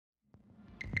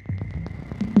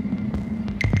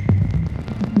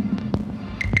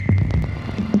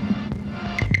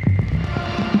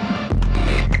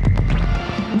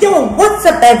What's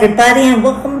up everybody, and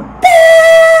welcome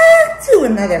back to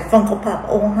another Funko Pop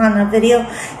Ohana video.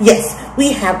 Yes,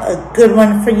 we have a good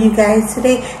one for you guys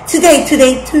today. Today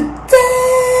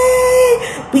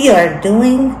we are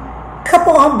doing a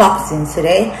couple unboxings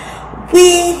today.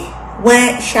 We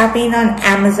went shopping on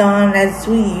Amazon as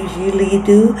we usually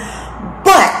do,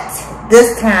 but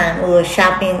this time I was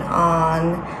shopping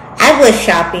on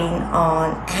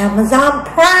Amazon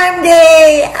Prime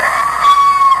Day.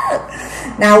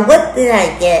 Now, what did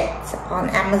I get on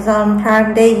Amazon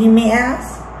Prime Day, you may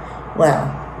ask? Well,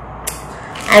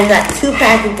 I got two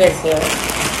packages here.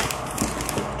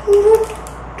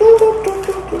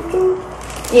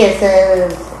 It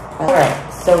says,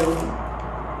 alright, so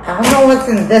I don't know what's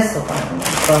in this one,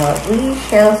 but we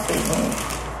shall see.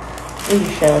 We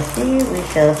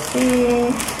shall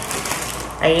see.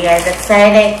 Are you guys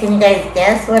excited? Can you guys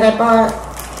guess what I bought?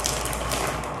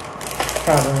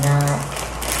 Probably not.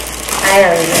 I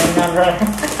don't even remember.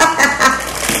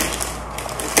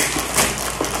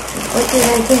 What did I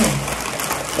get?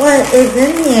 What is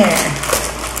in here?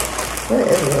 What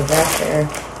is it out there?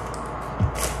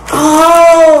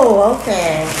 Oh,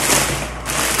 okay.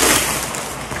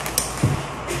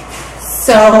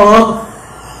 So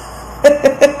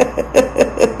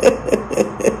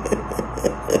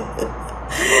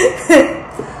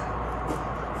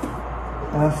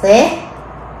see?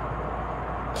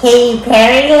 Katy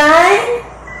Perry line?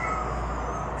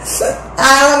 I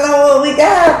don't know what we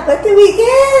got. What did we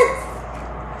get?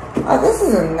 Oh, this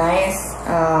is a nice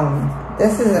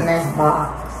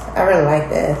box. I really like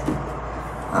this.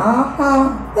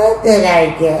 What did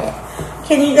I get?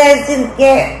 Can you guys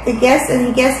guess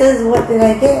any guesses? What did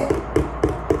I get?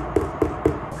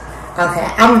 Okay,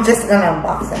 I'm just gonna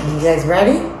unbox them. You guys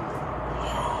ready?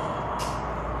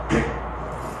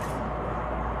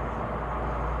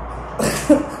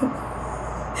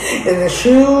 In the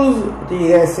shoes, do you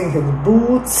guys think it's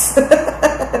boots?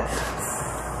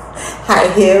 High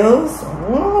heels?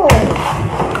 Whoa.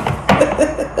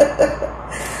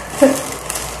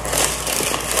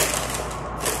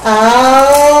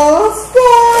 Oh,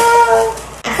 stop!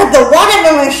 I got the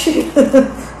watermelon shoes.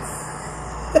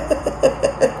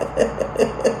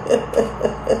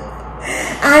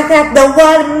 I got the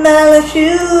watermelon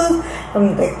shoes from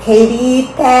the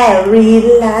Katy Perry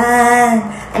line.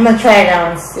 I'm gonna try it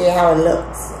out and see how it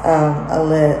looks a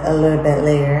little bit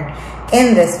later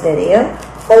in this video.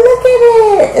 But look at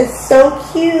it, it's so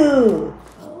cute.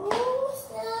 Oh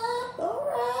snap! All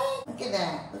right,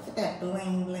 look at that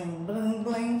bling bling bling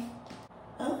bling.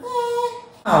 Okay.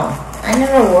 Oh, I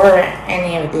never wore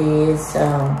any of these, so,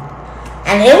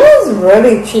 and it was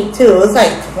really cheap too. It was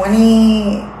like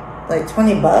 20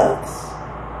 bucks.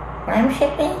 Prime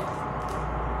shipping.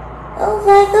 I was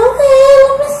like, okay,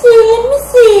 let me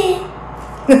see.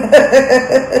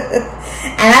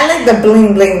 And I like the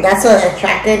bling bling. That's what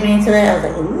attracted me to it. I was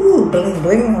like, ooh, bling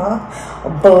bling, huh?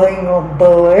 Bling,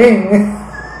 bling.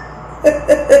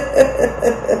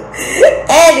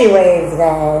 Anyways,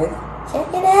 guys, check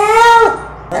it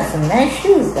out. That's some nice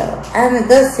shoes, though. And it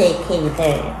does say Katy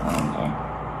Perry on there.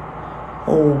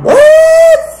 Oh,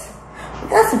 what? We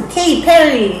got some Katy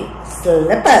Perry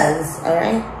slippers,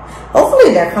 alright?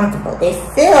 Hopefully they're comfortable. They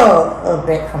feel a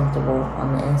bit comfortable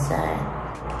on the inside.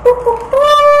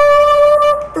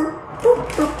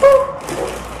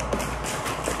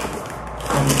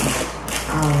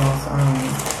 Almost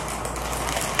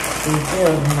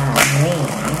revealed my name.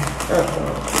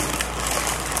 Uh-oh.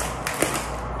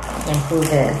 I can prove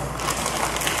this.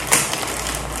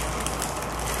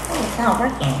 Oh, it's not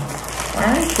working. Why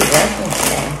aren't you working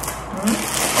today?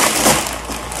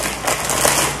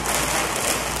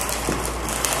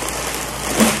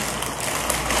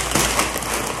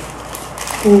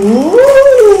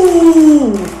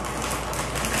 Ooh!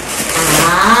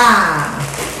 Ah!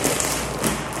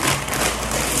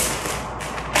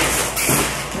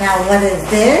 Now what is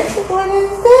this? What is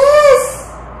this?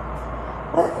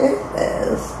 What is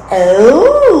this? Oh!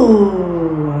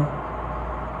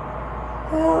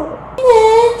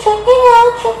 Okay, check it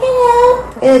out.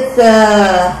 It's a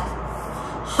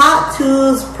Hot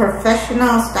Tools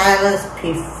Professional Stylist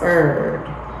Preferred.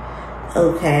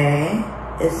 Okay.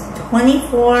 It's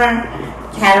 24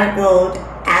 karat gold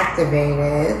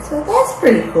activated, so that's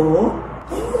pretty cool.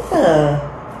 I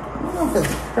don't know if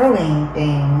it's a curling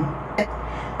thing.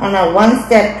 On a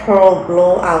one-step pearl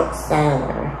blowout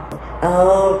styler.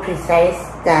 Oh, precise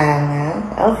stylus.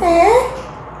 Okay.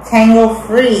 Tangle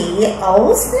free.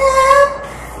 Oh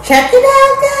snap! Check it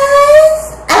out, guys.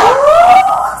 Oh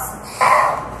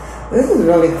snap! This is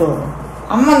really cool.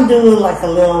 I'm gonna do like a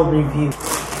little review.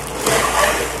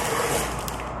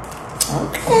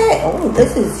 Okay. it. Oh,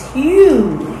 this is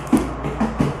huge.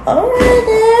 Alright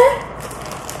there.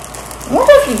 I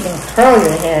wonder if you can curl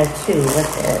your hair too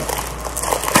with it.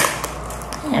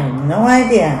 I have no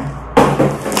idea.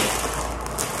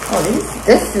 Oh,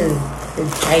 this is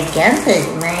gigantic,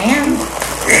 man.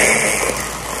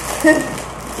 This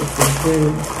is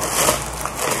good.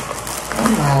 Oh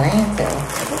my lantern.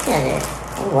 Look at it.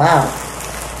 Oh wow.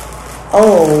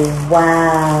 Oh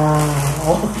wow.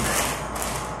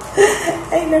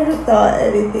 I never thought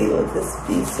anything would just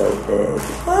be so big.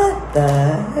 What the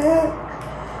heck?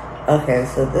 Okay,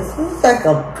 so this is like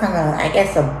a kind of, I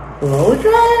guess, a blow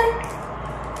dryer.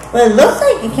 But it looks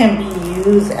like it can be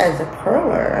used as a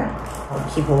curler. I'll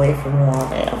keep away from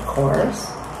water, of course.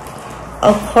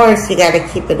 Of course, you gotta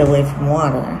keep it away from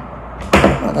water.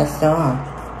 Oh, that's still on.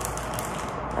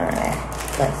 Alright,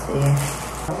 let's see.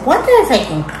 I wonder if I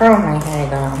can curl my hair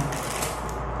though.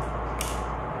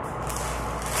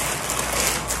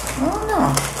 I don't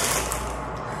know.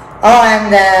 Oh,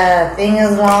 and the thing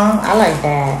is long. I like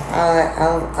that.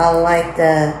 I like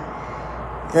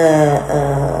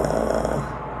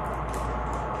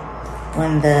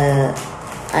when the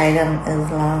item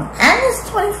is long. And it's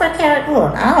 24 karat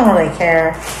gold. I don't really care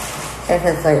if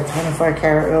it's like 24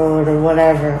 karat gold or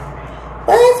whatever.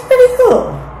 But it's pretty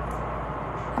cool.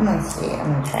 I'm gonna see.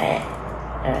 I'm gonna try it.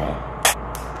 Alright.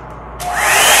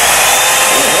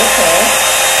 Okay.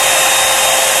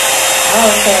 Oh,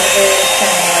 so it is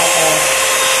kind of like a...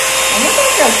 I wonder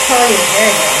if they'll curl your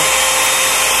hair though.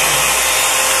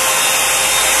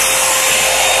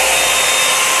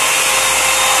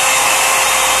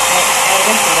 I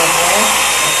guess a little bit.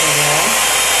 Okay, there.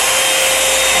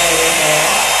 Curl your hair.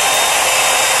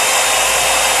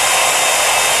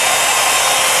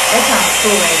 It sounds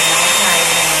cool right now. It's not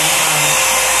even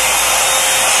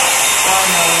oh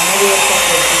no, maybe it's just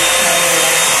a deep color.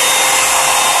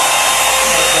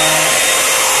 Like that.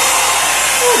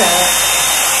 Hold up.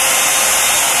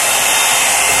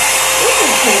 This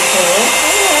is pretty cool.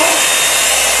 Alright.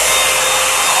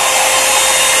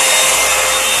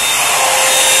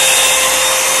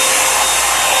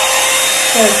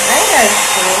 Cause I got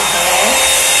cool hair.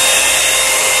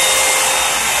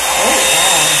 Oh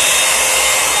wow.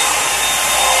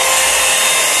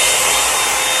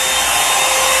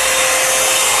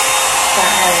 But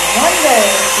I wonder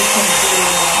if you can do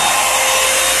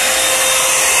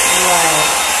like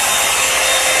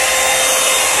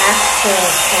actual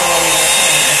color your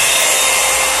hair.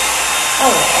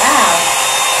 Oh wow.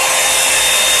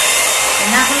 I'm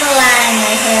not gonna lie,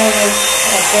 my hair was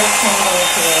a bit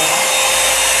tangled here.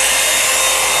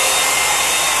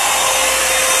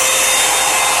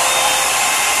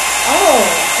 Oh,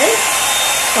 it's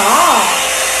soft.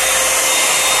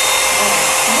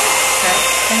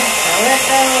 Can I curl it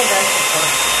though? That's the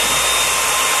question.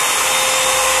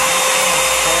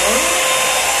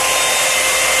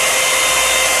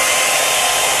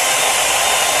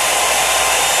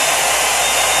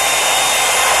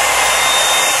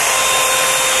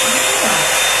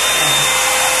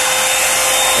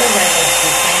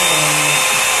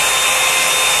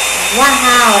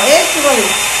 Wow, it's really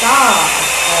soft.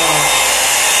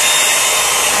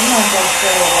 I'm not so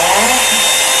sure of that.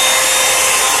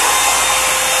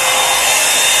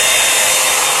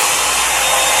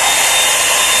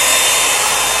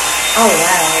 Oh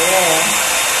wow, yeah.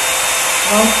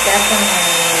 Most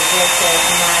definitely this is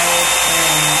nice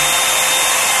and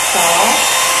soft.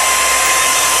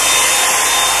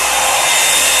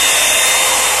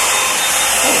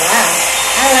 Oh wow,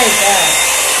 I like that.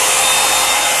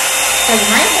 Because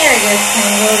my hair gets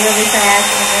tangled really fast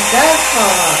and it does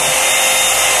fall off.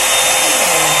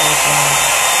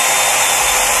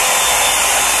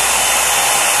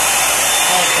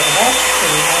 Okay, that's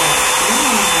pretty nice.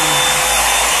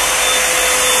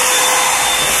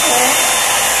 Okay.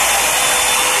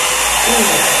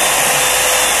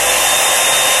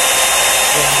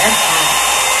 Yeah, that's hot.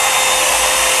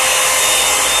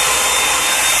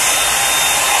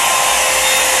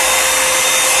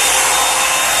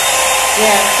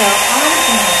 Yeah, so on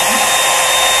here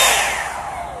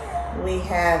we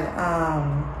have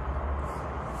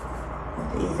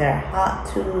these are Hot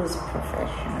Tools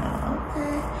Professional.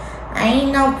 Okay. I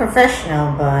ain't no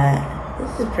professional, but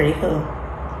this is pretty cool.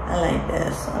 I like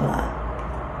this a lot.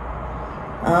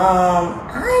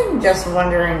 I'm just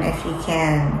wondering if you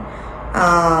can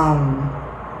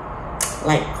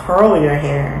like curl your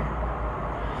hair.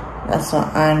 That's what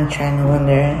I'm trying to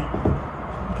wonder.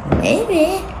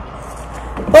 Maybe.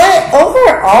 But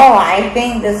overall, I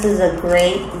think this is a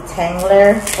great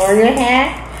detangler for your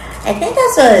hair. I think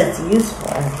that's what it's used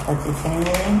for, a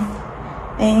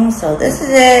detangling thing. So this is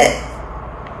it.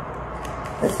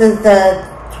 This is the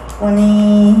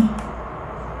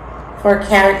 24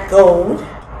 karat gold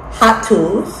hot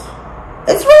tools.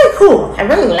 It's really cool. I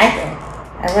really like it.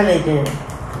 I really do.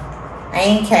 I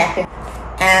ain't capping.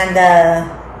 And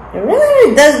it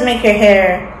really does make your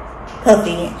hair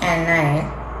puffy and nice.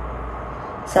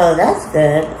 So that's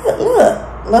good.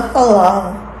 Look how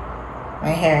long my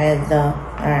hair is though.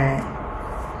 Alright.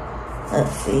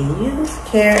 Let's see. Use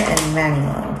care and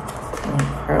manual. Can you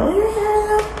curl your hair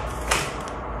though?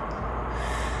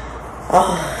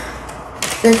 Oh.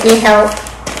 Does it help?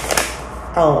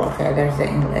 Oh, okay. There's the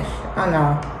English. Oh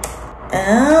no.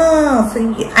 Oh, so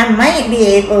I might be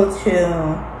able to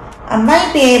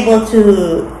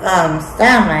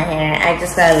style my hair. I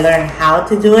just gotta learn how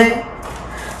to do it.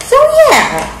 So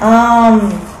yeah,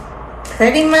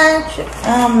 pretty much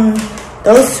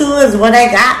those two is what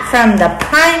I got from the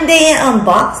Prime Day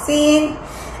unboxing,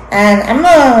 and I'm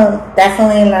gonna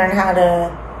definitely learn how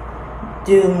to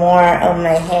do more of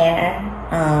my hair,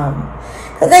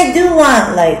 cause I do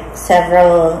want like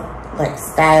several like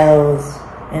styles,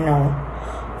 you know,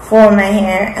 for my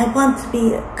hair. I want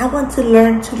to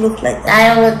learn to look like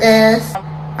style with this,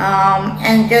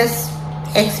 and just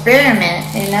experiment,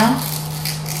 you know.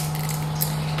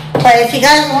 But if you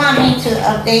guys want me to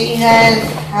update you guys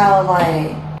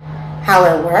how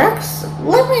it works,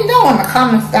 let me know in the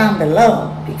comments down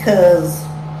below, because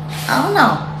I don't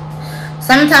know.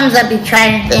 Sometimes I'll be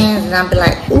trying things and I'll be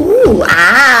like, ooh,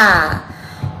 ah.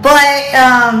 But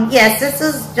yes, this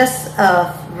is just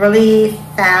a really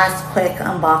fast, quick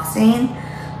unboxing.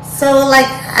 So like,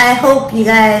 I hope you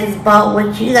guys bought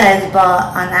what you guys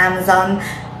bought on Amazon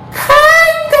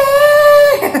Prime Day.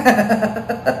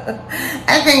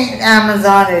 I think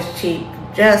Amazon is cheap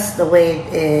just the way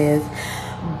it is,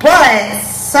 but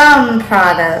some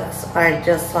products are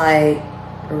just like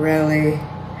really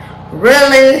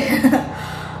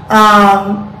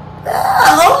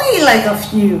only like a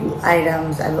few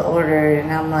items I've ordered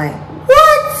and I'm like,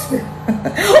 what?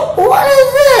 What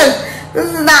is this?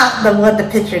 This is not what the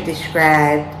picture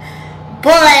described.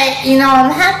 But you know,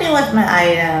 I'm happy with my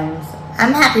items.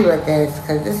 I'm happy with this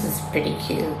because this is pretty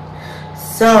cute.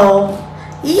 So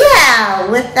yeah,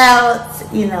 without,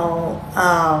 you know,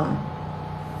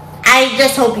 I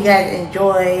just hope you guys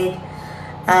enjoyed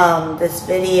this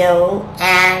video,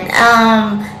 and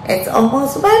it's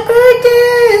almost my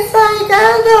birthday. It's like, I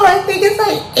don't know, I think it's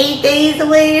like 8 days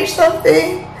away or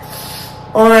something,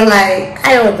 or like,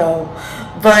 I don't know.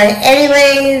 But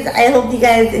anyways, I hope you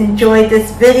guys enjoyed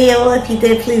this video. If you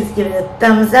did, please give it a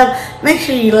thumbs up. Make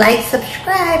sure you like,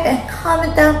 subscribe, and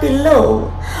comment down below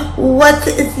what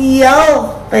is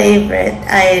your favorite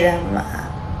item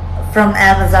from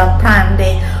Amazon Prime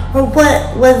Day, or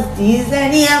what was these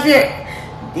ones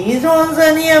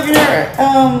any of your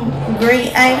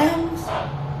great items?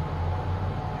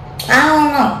 I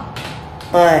don't know,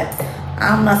 but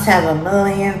I must have a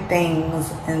million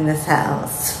things in this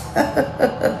house.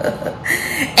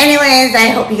 Anyways,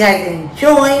 I hope you guys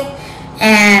enjoy,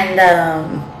 and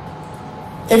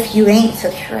if you ain't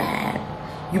subscribed,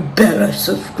 you better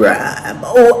subscribe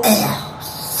or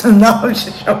else. No, I'm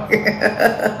just joking.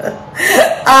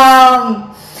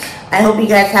 I hope you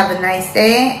guys have a nice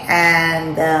day,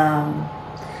 and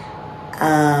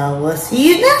we'll see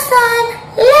you next time.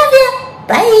 Love you.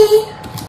 Bye.